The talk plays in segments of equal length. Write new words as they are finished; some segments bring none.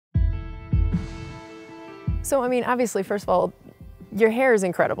So, I mean, obviously, first of all, your hair is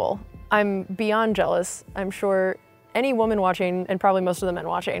incredible. I'm beyond jealous. I'm sure any woman watching, and probably most of the men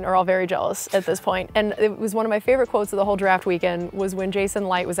watching, are all very jealous at this point. And it was one of my favorite quotes of the whole draft weekend was when Jason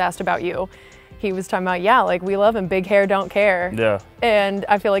Light was asked about you. He was talking about, yeah, like, we love him, big hair, don't care. Yeah. And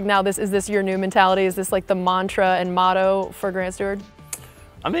I feel like now is this your new mentality? Is this like the mantra and motto for Grant Stuard?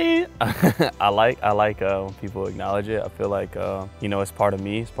 I mean, I like when people acknowledge it. I feel like, you know, it's part of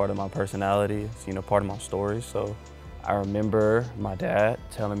me, it's part of my personality, it's, you know, part of my story. So I remember my dad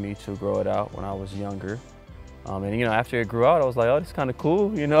telling me to grow it out when I was younger. And, you know, after it grew out, I was like, oh, this is kind of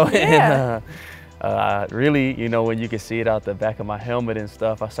cool, you know? Yeah. And, really, you know, when you could see it out the back of my helmet and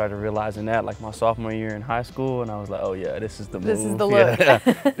stuff, I started realizing that like my sophomore year in high school, and I was like, oh yeah, this is the move. This is the look. Yeah.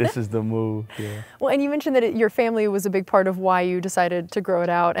 This is the move, yeah. Well, and you mentioned that your family was a big part of why you decided to grow it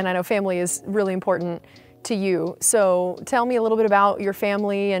out, and I know family is really important to you. So tell me a little bit about your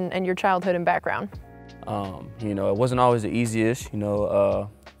family and your childhood and background. You know, it wasn't always the easiest, you know.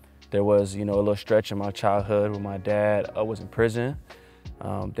 There was, you know, a little stretch in my childhood when my dad was in prison.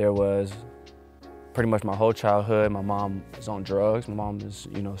 There was pretty much my whole childhood. My mom was on drugs. My mom is,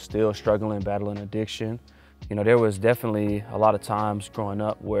 you know, still struggling, battling addiction. You know, there was definitely a lot of times growing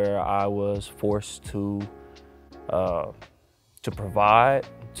up where I was forced to provide,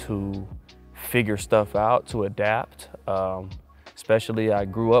 to figure stuff out, to adapt. Especially, I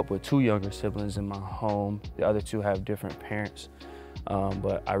grew up with two younger siblings in my home. The other two have different parents.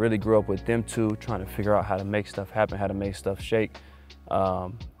 But I really grew up with them two, trying to figure out how to make stuff happen, how to make stuff shake.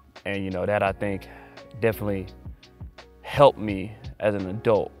 And, you know, that I think definitely helped me as an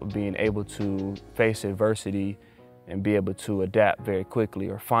adult, being able to face adversity and be able to adapt very quickly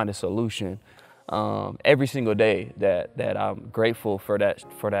or find a solution every single day. That I'm grateful for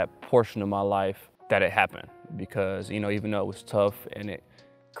that portion of my life that it happened, because, you know, even though it was tough and it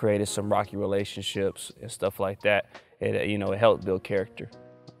created some rocky relationships and stuff like that, it, you know, it helped build character,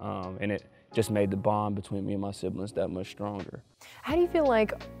 and it just made the bond between me and my siblings that much stronger. How do you feel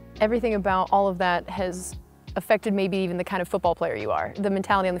like everything about all of that has affected maybe even the kind of football player you are, the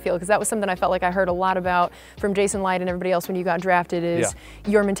mentality on the field? Because that was something I felt like I heard a lot about from Jason Light and everybody else when you got drafted, is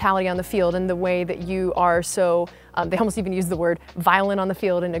your mentality on the field and the way that you are so, they almost even use the word violent on the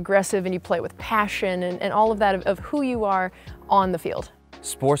field and aggressive, and you play with passion and all of that of who you are on the field.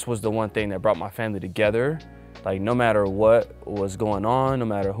 Sports was the one thing that brought my family together. Like, no matter what was going on, no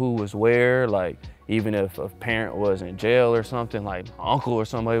matter who was where, like, even if a parent was in jail or something, like my uncle or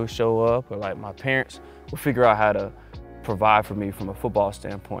somebody would show up, or like my parents would figure out how to provide for me from a football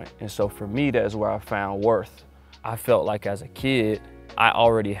standpoint. And so for me, that's where I found worth. I felt like as a kid, I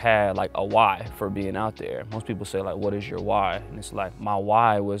already had like a why for being out there. Most people say like, what is your why? And it's like, my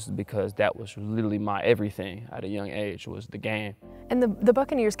why was because that was literally my everything at a young age, was the game. And the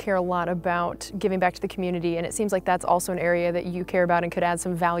Buccaneers care a lot about giving back to the community, and it seems like that's also an area that you care about and could add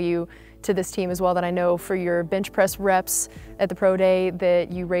some value to this team as well. That I know for your bench press reps at the Pro Day that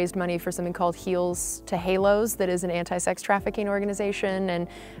you raised money for something called Heels to Halos, that is an anti-sex trafficking organization, and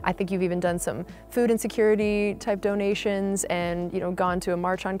I think you've even done some food insecurity type donations and, you know, gone to a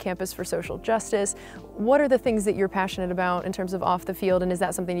march on campus for social justice. What are the things that you're passionate about in terms of off the field, and is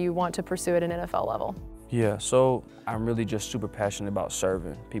that something you want to pursue at an NFL level? Yeah, so I'm really just super passionate about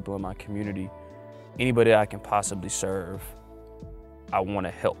serving people in my community. Anybody I can possibly serve, I want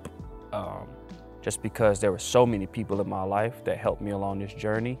to help. Just because there were so many people in my life that helped me along this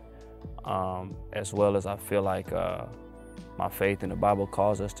journey, as well as I feel like my faith in the Bible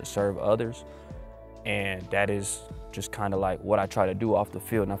calls us to serve others. And that is just kind of like what I try to do off the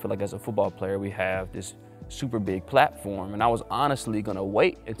field. And I feel like as a football player, we have this super big platform, and I was honestly gonna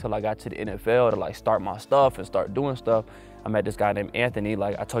wait until I got to the NFL to like start my stuff and start doing stuff. I met this guy named Anthony,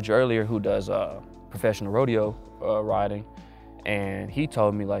 like I told you earlier, who does professional rodeo riding, and he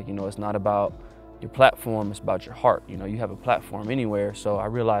told me, like, you know, it's not about your platform, it's about your heart. You know, you have a platform anywhere. So I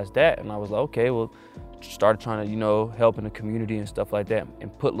realized that, and I was like, okay, well, started trying to, you know, help in the community and stuff like that,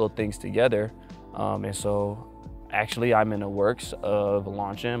 and put little things together. And so actually, I'm in the works of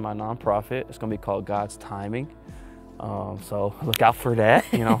launching my nonprofit. It's gonna be called God's Timing. So look out for that,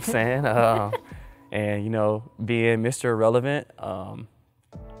 you know what I'm saying? And, you know, being Mr. Irrelevant,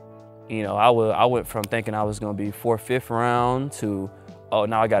 you know, I went from thinking I was gonna be 4th, 5th round to, oh,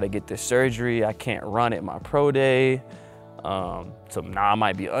 now I gotta get this surgery. I can't run at my pro day. So now I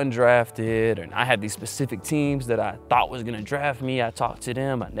might be undrafted, and I had these specific teams that I thought was gonna draft me. I talked to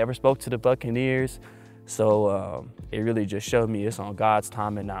them, I never spoke to the Buccaneers. So it really just showed me it's on God's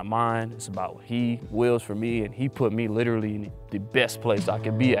time and not mine. It's about what He wills for me, and He put me literally in the best place I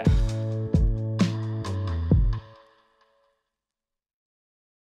could be at.